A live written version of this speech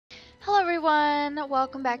Hello everyone,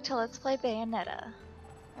 welcome back to Let's Play Bayonetta.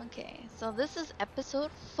 Okay, so this is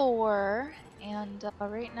episode 4, and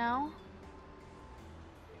right now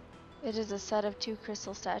it is a set of 2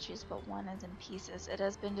 crystal statues, but one is in pieces. It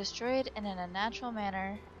has been destroyed in an unnatural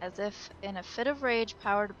manner, as if in a fit of rage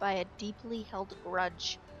powered by a deeply held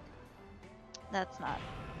grudge. That's not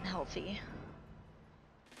healthy.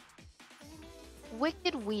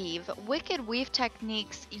 Wicked Weave. Wicked Weave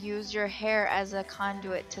techniques use your hair as a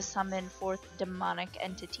conduit to summon forth demonic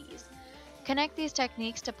entities. Connect these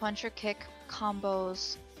techniques to punch or kick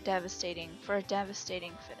combos for a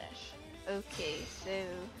devastating finish. Okay, so...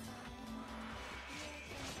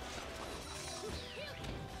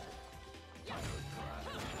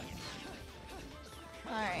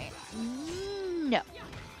 Alright. No.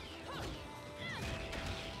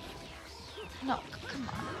 No, come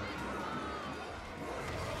on.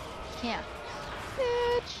 Yeah.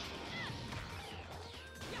 Bitch.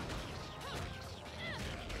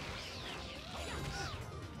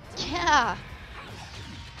 Yeah.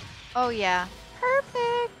 Oh yeah.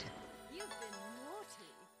 Perfect. You've been naughty.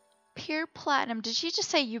 Pure platinum. Did she just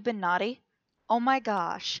say you've been naughty? Oh my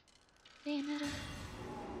gosh. Bayonetta.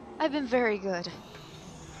 I've been very good.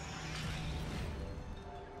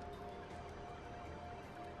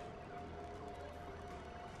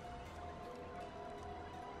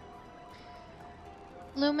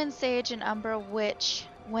 Lumen Sage and Umbra Witch,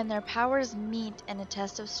 when their powers meet in a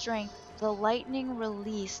test of strength, the lightning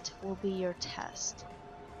released will be your test.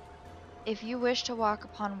 If you wish to walk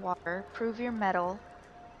upon water, prove your mettle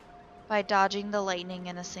by dodging the lightning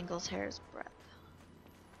in a single hair's breadth.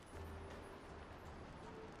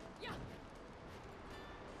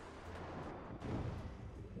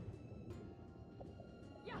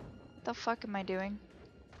 The fuck am I doing?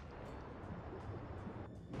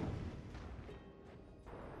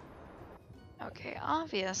 Okay,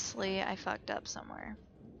 obviously I fucked up somewhere.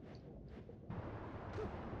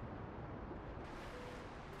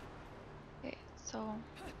 Okay, so...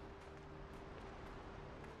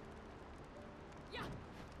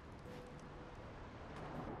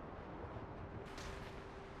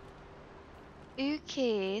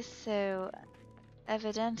 Okay, so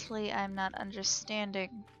evidently I'm not understanding.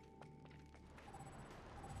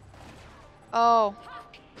 Oh.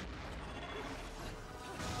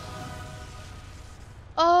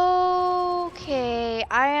 Okay,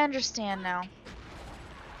 I understand now.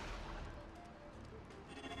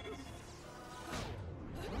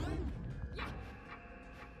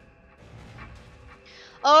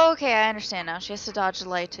 Okay, I understand now. She has to dodge the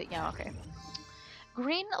light to... Yeah, okay.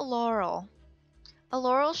 Green Laurel. A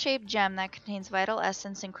laurel-shaped gem that contains vital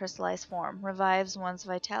essence in crystallized form. Revives one's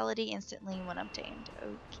vitality instantly when obtained.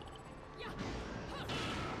 Okay.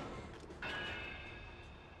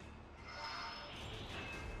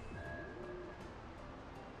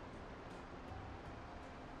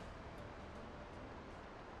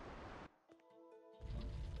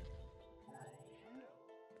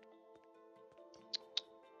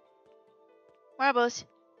 Marbles,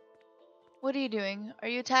 what are you doing? Are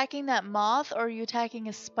you attacking that moth or are you attacking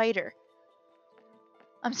a spider?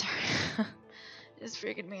 I'm sorry. It's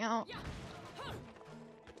freaking me out.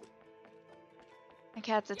 My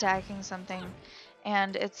cat's attacking something.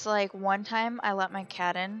 And it's like one time I let my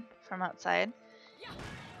cat in from outside.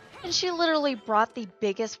 And she literally brought the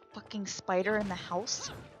biggest fucking spider in the house.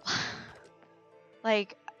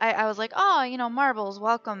 Like, I was like, oh, you know, Marbles,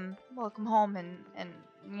 welcome home. And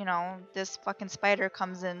you know, this fucking spider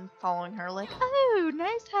comes in following her like, oh,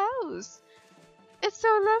 nice house. It's so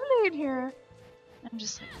lovely in here. I'm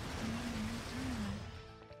just like,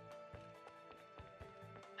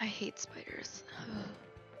 I hate spiders.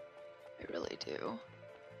 I really do.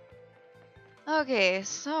 Okay,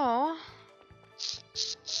 so...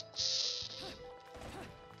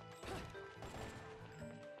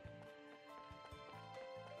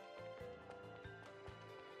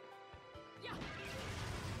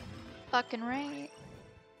 Fucking right.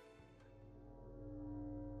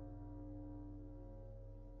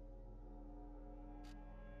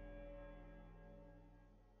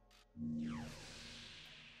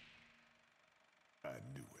 I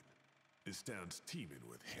knew it. This town's teeming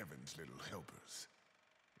with heaven's little helpers.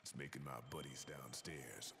 It's making my buddies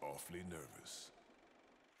downstairs awfully nervous.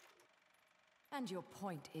 And your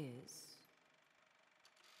point is?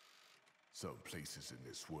 Some places in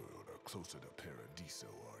this world are closer to Paradiso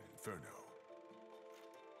or Inferno.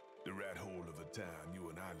 The rat hole of the town you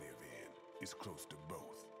and I live in is close to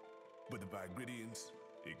both. But the Vigridians,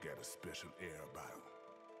 it got a special air about them.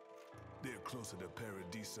 They're closer to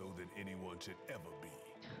Paradiso than anyone should ever be.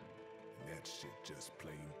 And that shit just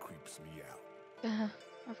plain creeps me out.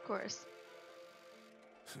 Of course.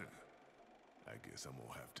 I guess I'm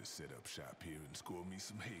gonna have to set up shop here and score me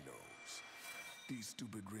some halos. These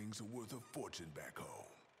stupid rings are worth a fortune back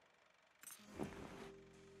home.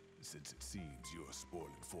 Since it seems you're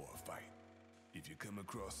spoiling for a fight, if you come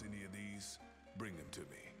across any of these, bring them to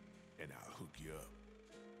me, and I'll hook you up.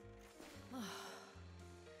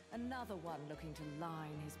 Another one looking to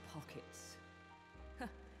line his pockets.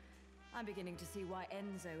 I'm beginning to see why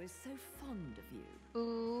Enzo is so fond of you.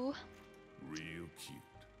 Ooh. Real cute.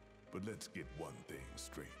 But let's get one thing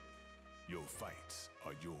straight. Your fights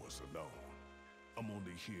are yours alone. I'm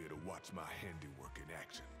only here to watch my handiwork in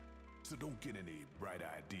action. So don't get any bright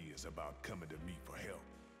ideas about coming to me for help.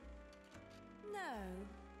 No,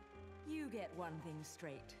 you get one thing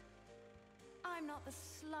straight. I'm not the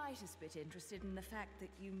slightest bit interested in the fact that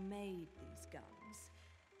you made these guns.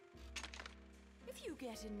 If you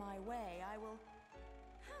get in my way, I will...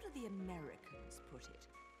 How do the Americans put it?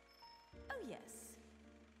 Oh yes,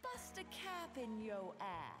 bust a cap in your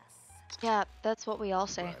ass. Yeah, that's what we all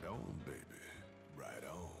say. Right on, baby. Right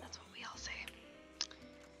on. That's what we all say.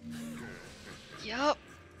 Yup.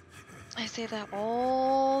 I say that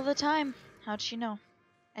all the time. How'd she know?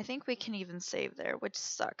 I think we can even save there, which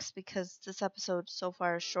sucks because this episode so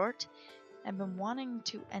far is short. I've been wanting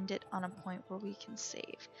to end it on a point where we can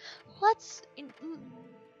save. Let's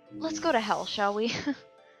go to hell, shall we?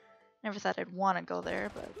 Never thought I'd want to go there,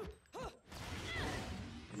 but...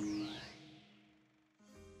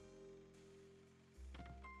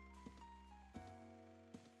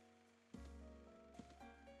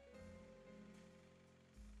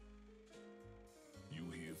 You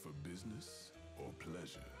here for business or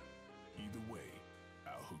pleasure? Either way,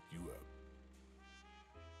 I'll hook you up.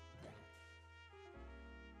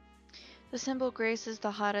 The symbol grace is the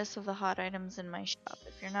hottest of the hot items in my shop.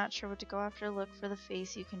 If you're not sure what to go after, look for the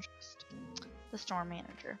face you can trust. The store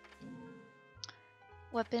manager.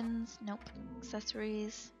 Weapons, nope.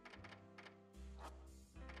 Accessories.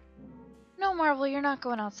 No, Marvel, you're not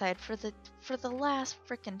going outside for the last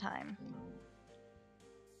frickin' time.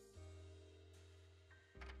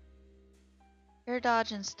 Air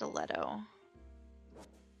dodge and stiletto.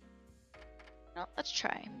 No, let's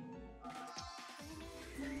try.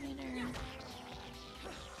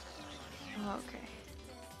 Oh, okay.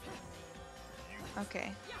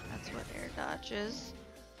 Okay, that's what air dodge is.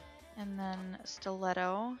 And then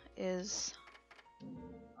stiletto is...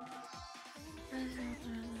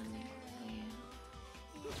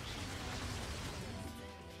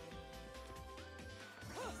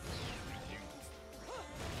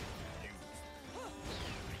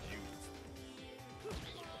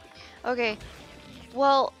 Okay,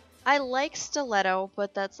 well, I like stiletto,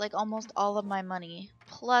 but that's like almost all of my money.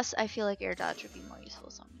 Plus, I feel like air dodge would be more useful,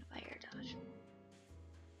 so I'm gonna buy air dodge.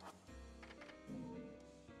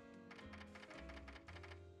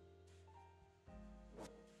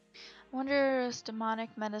 I wonder if demonic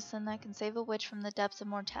medicine that can save a witch from the depths of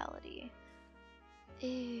mortality.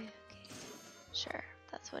 Okay, sure,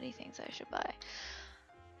 that's what he thinks I should buy.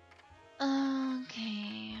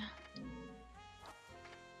 Okay.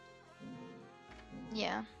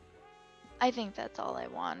 Yeah, I think that's all I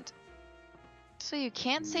want. So you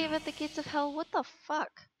can't save at the gates of hell? What the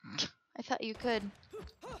fuck? I thought you could.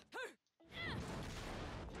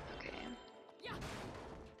 Okay.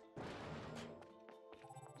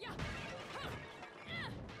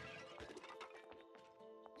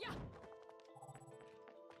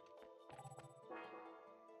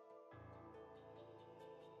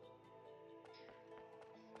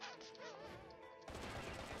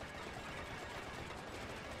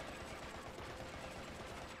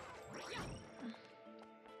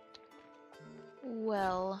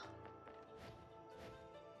 Well,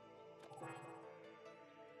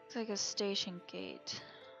 it's like a station gate.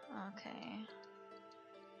 Okay.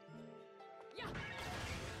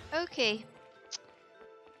 Okay.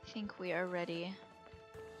 I think we are ready.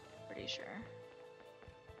 Pretty sure.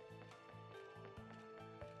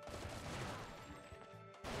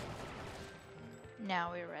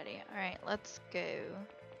 Now we're ready. Alright, let's go.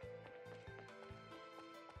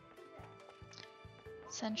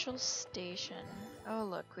 Central Station. Oh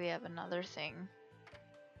look, we have another thing.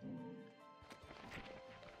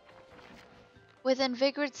 Within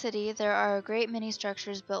Vigrid City, there are a great many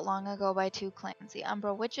structures built long ago by two clans, the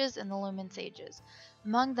Umbra Witches and the Lumen Sages.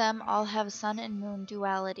 Among them, all have sun and moon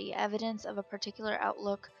duality, evidence of a particular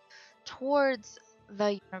outlook towards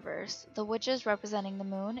the universe. The witches representing the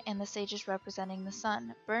moon and the sages representing the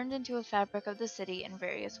sun, burned into a fabric of the city in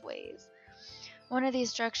various ways. One of these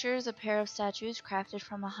structures, a pair of statues crafted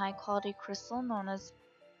from a high-quality crystal known as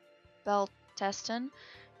Belteston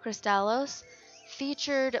Crystallos,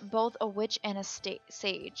 featured both a witch and a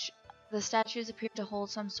sage. The statues appear to hold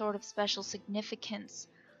some sort of special significance.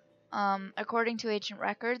 According to ancient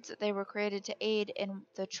records, they were created to aid in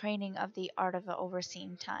the training of the art of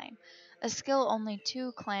overseeing time, a skill only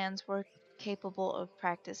 2 clans were capable of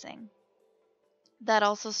practicing. That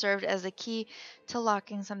also served as a key to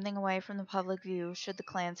locking something away from the public view should the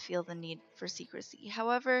clans feel the need for secrecy.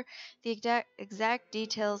 However, the exact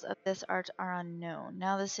details of this art are unknown.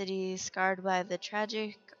 Now the city, scarred by the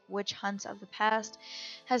tragic witch hunts of the past,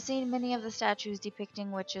 has seen many of the statues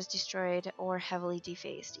depicting witches destroyed or heavily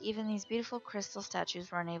defaced. Even these beautiful crystal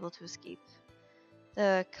statues were unable to escape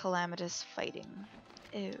the calamitous fighting.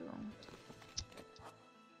 Ew.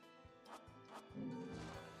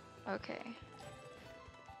 Okay.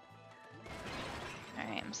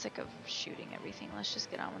 Alright, I'm sick of shooting everything. Let's just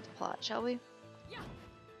get on with the plot, shall we?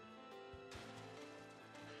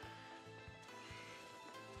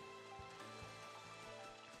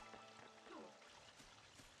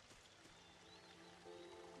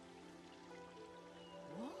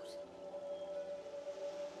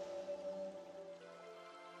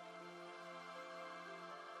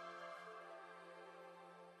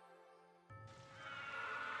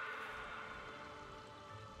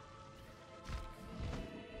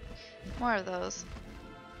 More of those.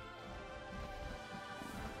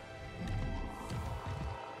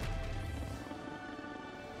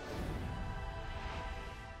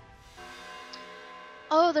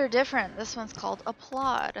 Oh, they're different. This one's called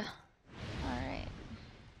Applaud. Alright.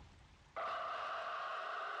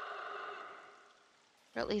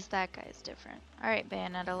 Or at least that guy's different. Alright,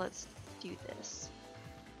 Bayonetta, let's do this.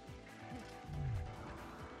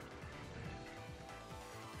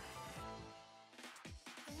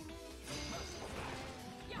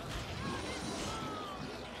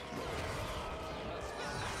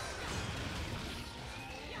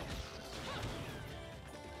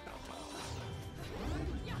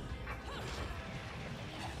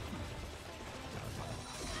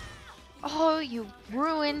 Oh, you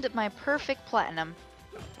ruined my perfect platinum.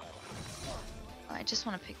 I just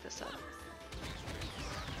want to pick this up.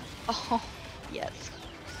 Oh, yes.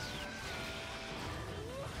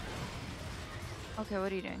 Okay,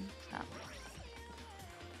 what are you doing? Stop.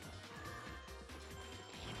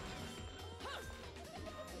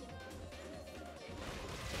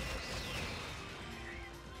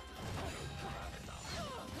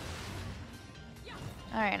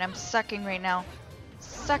 Alright, I'm sucking right now.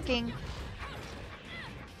 Sucking.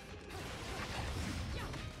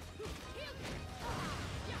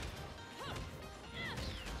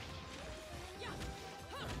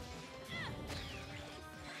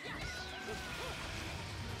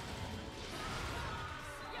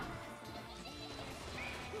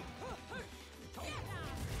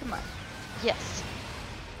 Come on. Yes.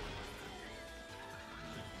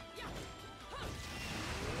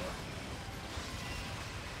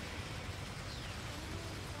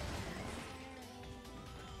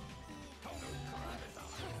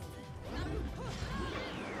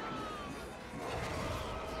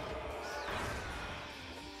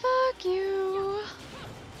 Fuck you.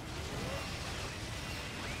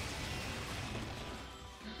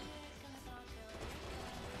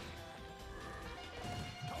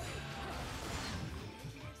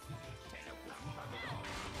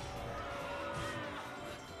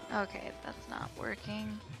 Okay, that's not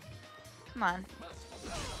working. Come on.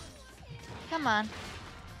 Come on.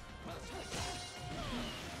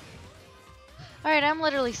 Alright, I'm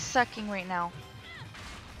literally sucking right now.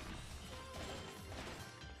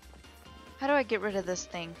 How do I get rid of this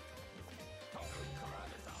thing?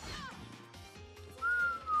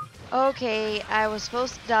 Okay, I was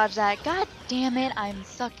supposed to dodge that. God damn it, I'm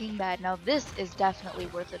sucking bad. Now this is definitely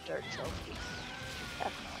worth a dirt trophy.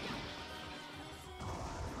 Definitely.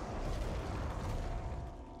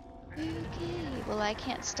 Okay, well I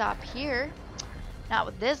can't stop here. Not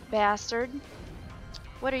with this bastard.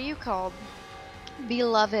 What are you called?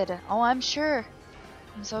 Beloved. Oh, I'm sure.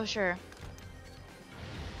 I'm so sure.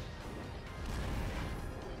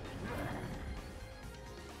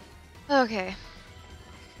 Okay.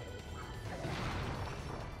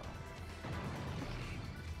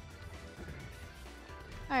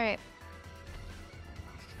 Alright.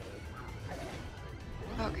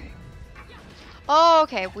 Okay. Oh,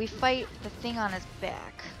 okay. We fight the thing on his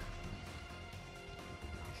back.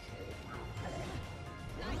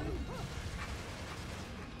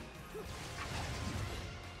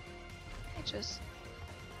 I just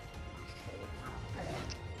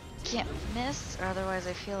can't miss, or otherwise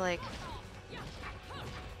I feel like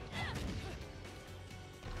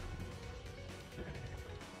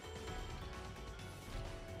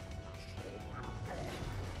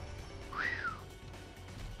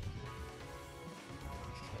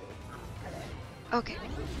Okay.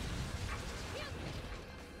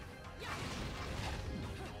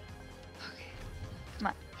 Okay. Come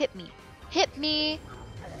on. Hit me. Hit me!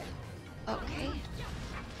 Okay.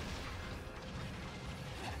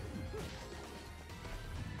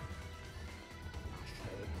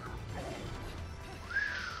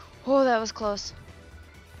 Oh, that was close.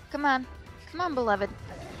 Come on. Come on, beloved.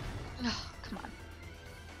 Oh, come on.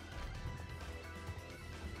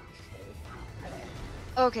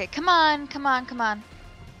 Okay, come on, come on, come on.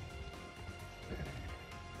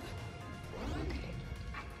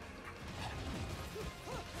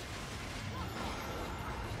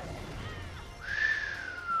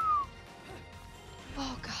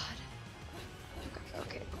 Oh god.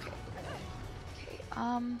 Okay.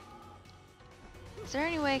 Is there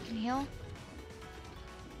any way I can heal?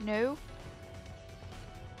 No?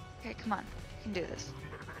 Okay, come on. I can do this.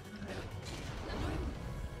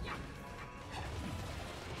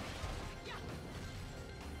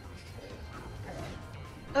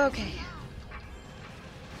 Okay.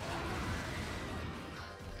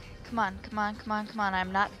 Come on, come on, come on, come on.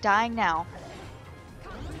 I'm not dying now.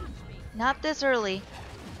 Not this early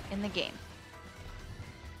in the game.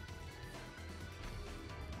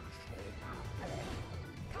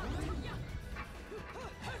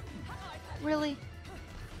 Really?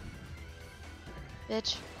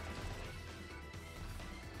 Bitch.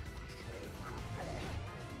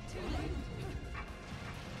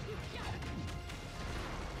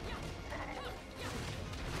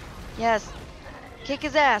 Yes. Kick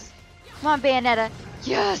his ass. Come on, Bayonetta.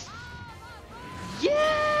 Yes.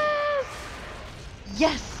 Yes.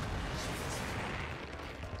 Yes.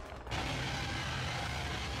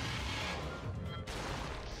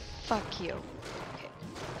 Fuck you. Okay.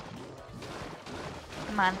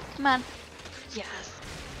 Come on. Come on. Yes.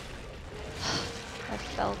 That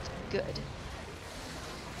felt good.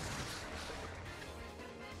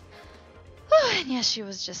 And yes, she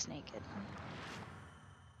was just naked.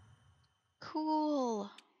 Cool.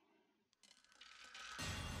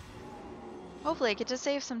 Hopefully I get to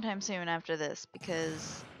save sometime soon after this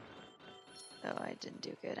because... Oh, I didn't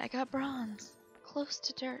do good. I got bronze. Close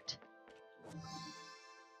to dirt.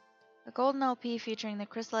 A golden LP featuring the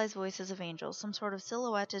crystallized voices of angels. Some sort of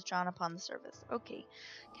silhouette is drawn upon the surface. Okay.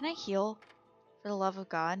 Can I heal? For the love of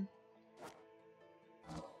God?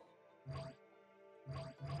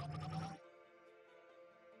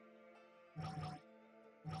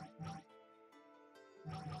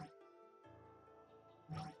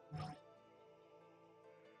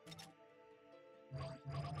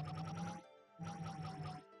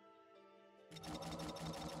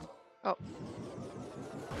 Oh.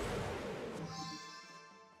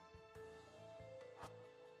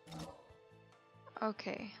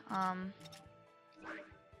 Okay,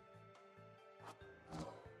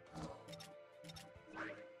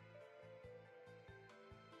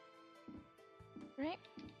 right?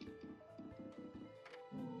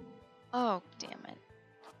 Oh, damn it.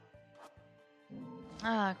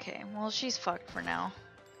 Okay, well, she's fucked for now.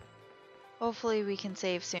 Hopefully we can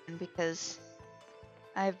save soon because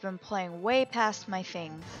I've been playing way past my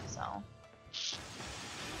things, so...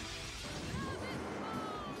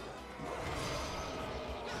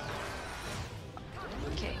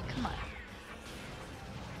 Okay, come on.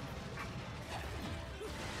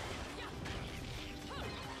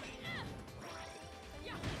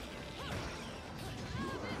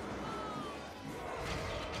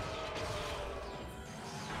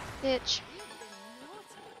 Bitch.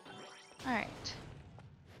 Alright.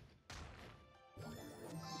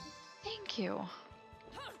 Thank you.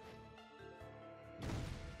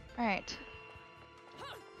 Alright.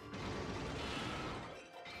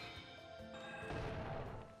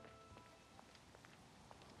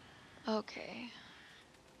 Okay.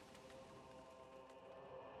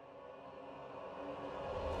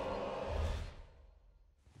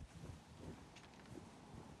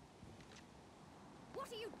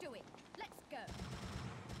 What are you doing? Let's go.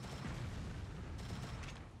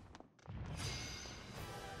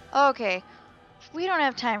 Okay. We don't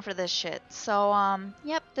have time for this shit. So,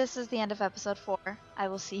 yep, this is the end of episode 4. I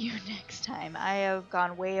will see you next time. I have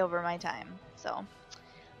gone way over my time. So,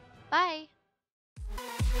 bye!